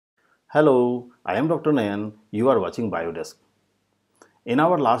Hello, I am Dr. Nayan. You are watching Biodesk. In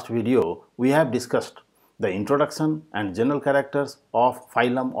our last video, we have discussed the introduction and general characters of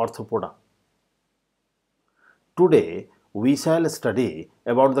phylum Arthropoda. Today, we shall study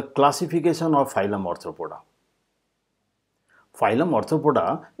about the classification of phylum Arthropoda. Phylum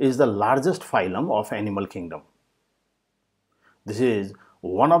Arthropoda is the largest phylum of animal kingdom. This is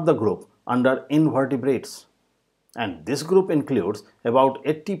one of the group under invertebrates, and this group includes about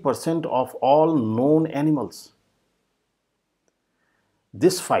 80% of all known animals.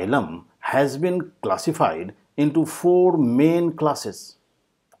 This phylum has been classified into four main classes.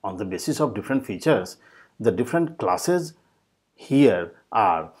 On the basis of different features, the different classes here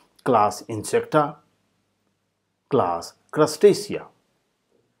are class Insecta, class Crustacea,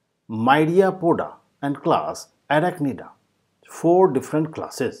 Myriapoda and class Arachnida. Four different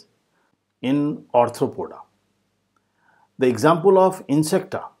classes in Arthropoda. The example of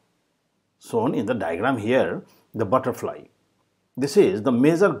Insecta shown in the diagram here, the butterfly. This is the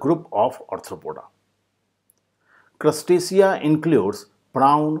major group of Arthropoda. Crustacea includes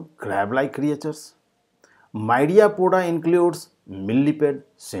prawn, crab-like creatures. Myriapoda includes millipede,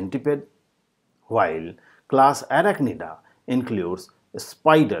 centipede, while class Arachnida includes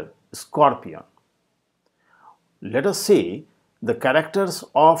spider, scorpion. Let us see the characters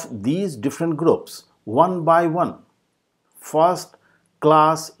of these different groups one by one. First,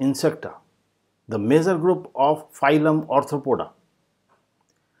 class Insecta, the major group of phylum Arthropoda.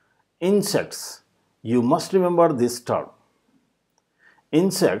 Insects, you must remember this term.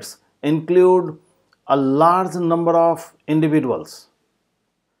 Insects include a large number of individuals: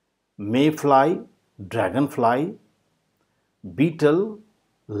 mayfly, dragonfly, beetle,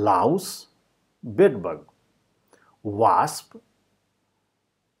 louse, bedbug, wasp,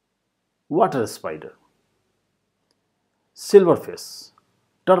 water spider, silverfish,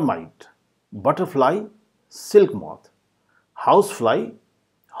 termite, butterfly, silk moth, housefly,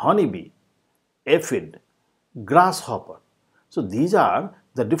 honeybee, aphid, grasshopper. So these are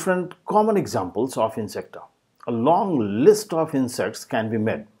the different common examples of insecta. A long list of insects can be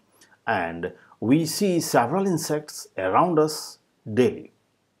made, and we see several insects around us daily.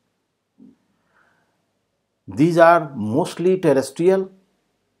 These are mostly terrestrial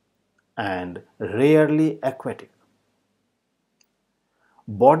and rarely aquatic.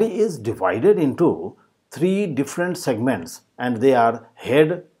 Body is divided into three different segments, and they are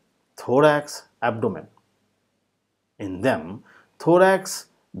head, thorax, abdomen. In them, thorax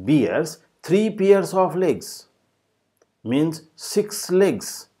bears 3 pairs of legs, means 6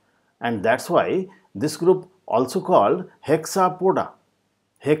 legs, and that's why this group also called hexapoda,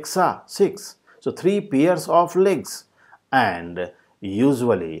 hexa 6. So 3 pairs of legs, and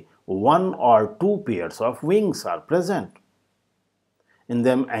usually 1 or 2 pairs of wings are present. In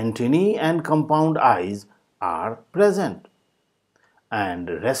them, antennae and compound eyes are present, and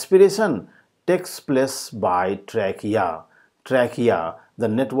respiration takes place by trachea, the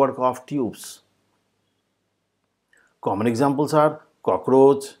network of tubes. Common examples are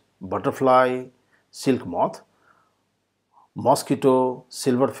cockroach, butterfly, silk moth, mosquito,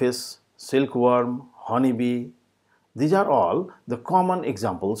 silverfish, silkworm, honeybee. These are all the common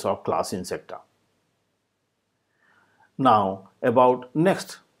examples of class Insecta. Now about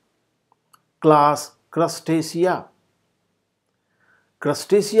next, class Crustacea.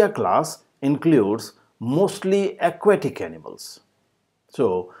 Crustacea class includes mostly aquatic animals.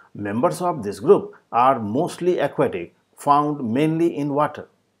 So members of this group are mostly aquatic, found mainly in water,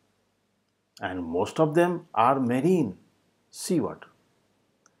 and most of them are marine, seawater.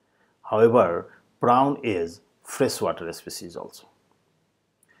 However, prawn is freshwater species also.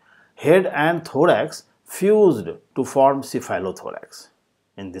 Head and thorax fused to form cephalothorax.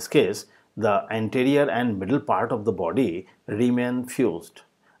 In this case, the anterior and middle part of the body remain fused,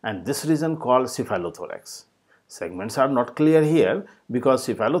 and this region called cephalothorax. Segments are not clear here because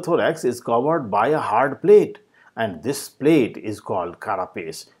cephalothorax is covered by a hard plate, and this plate is called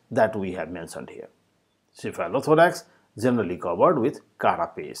carapace that we have mentioned here. Cephalothorax generally covered with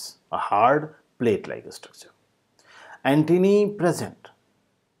carapace, a hard plate-like structure. Antennae present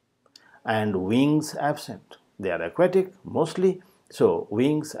and wings absent. They are aquatic mostly, so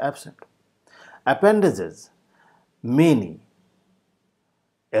wings absent. Appendages, many.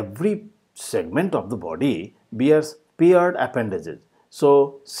 Every segment of the body bears paired appendages,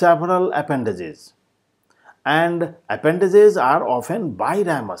 so several appendages. And appendages are often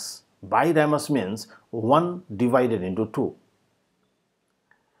biramous. Biramous means one divided into two.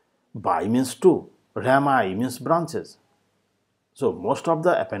 Bi means two, rami means branches. So most of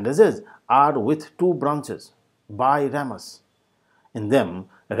the appendages are with 2 branches, biramous. In them,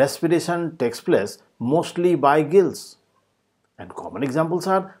 respiration takes place mostly by gills. And common examples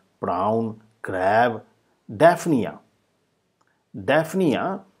are prawn, crab, daphnia.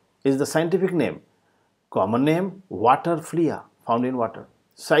 Daphnia is the scientific name. Common name, water flea, found in water.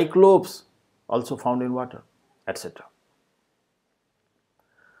 Cyclops, also found in water, etc.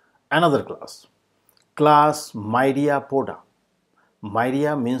 Another class. Class Myriapoda.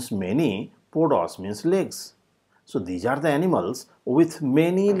 Myria means many, podos means legs. So these are the animals with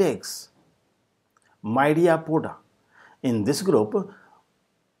many legs. Myriapoda. In this group,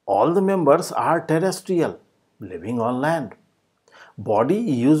 all the members are terrestrial, living on land. Body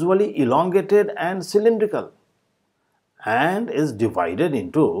usually elongated and cylindrical and is divided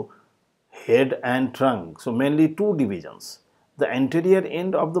into head and trunk. So mainly two divisions. The anterior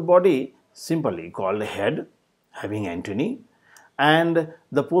end of the body simply called head, having antennae, and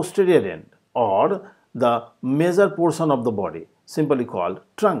the posterior end or the major portion of the body simply called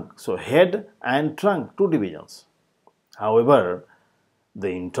trunk. So head and trunk, two divisions. However, the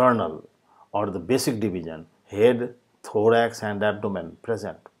internal or the basic division, head, thorax and abdomen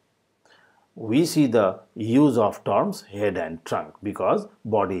present. We see the use of terms head and trunk because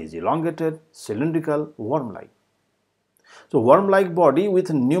body is elongated, cylindrical, worm-like. So worm-like body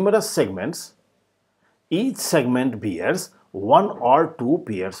with numerous segments. Each segment bears one or two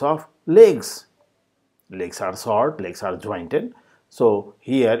pairs of legs. Legs are short, legs are jointed. So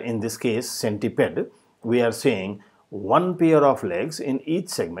here in this case centipede, we are saying one pair of legs in each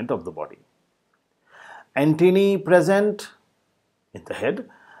segment of the body. Antennae present in the head,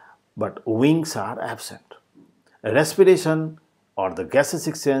 but wings are absent. Respiration or the gaseous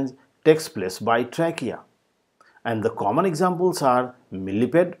exchange takes place by trachea. And the common examples are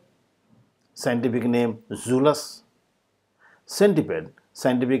millipede, scientific name Zulus, centipede,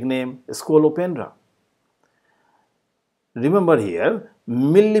 scientific name Scolopendra. Remember here,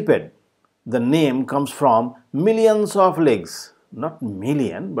 millipede, the name comes from millions of legs, not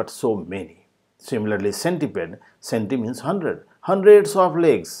million but so many. Similarly, centipede, centi means hundred, hundreds of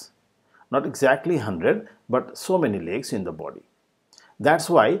legs, not exactly 100 but so many legs in the body. That's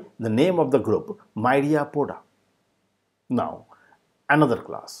why the name of the group Myriapoda. Now, another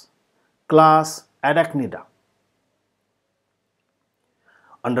class, class Arachnida.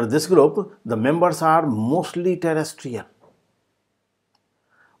 Under this group, the members are mostly terrestrial.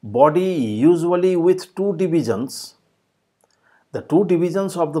 Body usually with two divisions. The two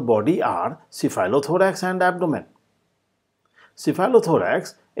divisions of the body are cephalothorax and abdomen.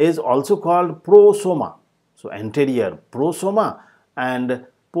 Cephalothorax is also called prosoma. So anterior prosoma and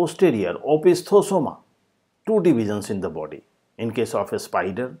posterior opisthosoma. Two divisions in the body. In case of a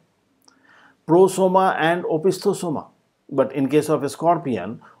spider, prosoma and opisthosoma. But in case of a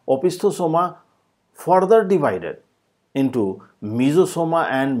scorpion, opisthosoma further divided into mesosoma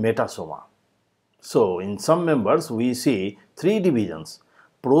and metasoma. So in some members we see three divisions: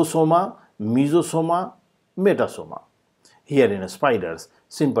 prosoma, mesosoma, metasoma. Here in spiders,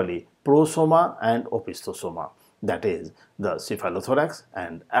 simply prosoma and opisthosoma, that is the cephalothorax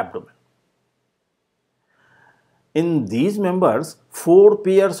and abdomen. In these members, four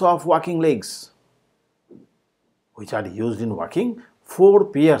pairs of walking legs, which are used in walking, four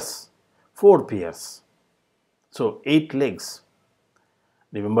pairs. So 8 legs.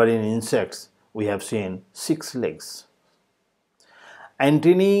 Remember in insects, we have seen 6 legs.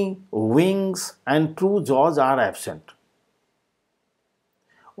 Antennae, wings and true jaws are absent.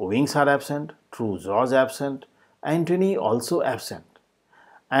 Wings are absent, true jaws absent, antennae also absent.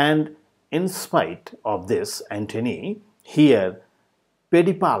 And in spite of this antennae, here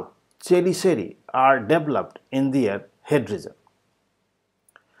pedipalp, chelicerae are developed in their head region.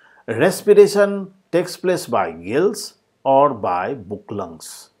 Respiration takes place by gills or by book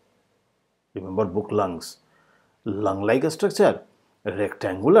lungs. Remember book lungs, lung-like structure,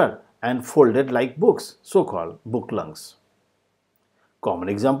 rectangular and folded like books, so-called book lungs. Common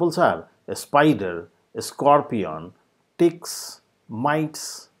examples are a spider, a scorpion, ticks,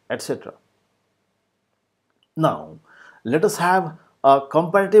 mites, etc. Now, let us have a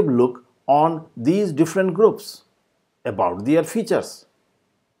comparative look on these different groups about their features.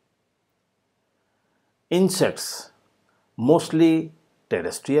 Insects, mostly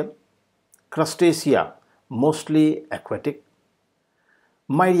terrestrial. Crustacea, mostly aquatic.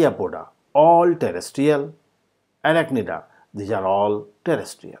 Myriapoda, all terrestrial. Arachnida, these are all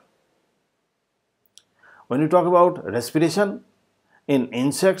terrestrial. When you talk about respiration, in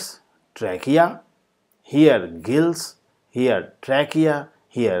insects, trachea, here gills, here trachea,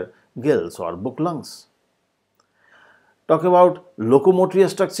 here gills or book lungs. Talk about locomotory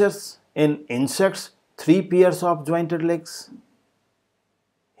structures, in insects, 3 pairs of jointed legs.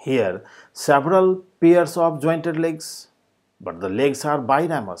 Here, several pairs of jointed legs, but the legs are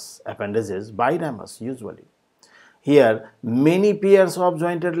biramous, appendages biramous usually. Here, many pairs of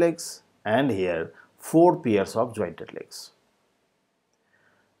jointed legs, and here, 4 pairs of jointed legs.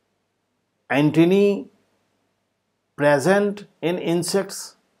 Antennae present in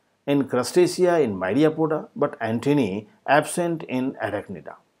insects, in Crustacea, in Myriapoda, but antennae absent in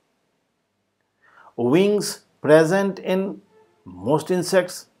Arachnida. Wings present in most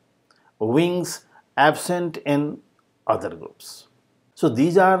insects, wings absent in other groups. So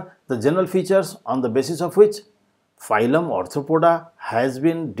these are the general features on the basis of which phylum Arthropoda has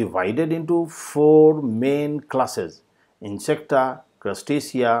been divided into 4 main classes: Insecta,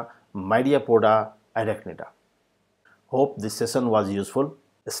 Crustacea, Myriapoda, Arachnida. Hope this session was useful.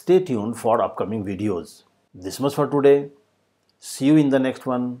 Stay tuned for upcoming videos. This much for today. See you in the next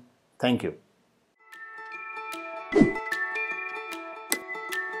one. Thank you.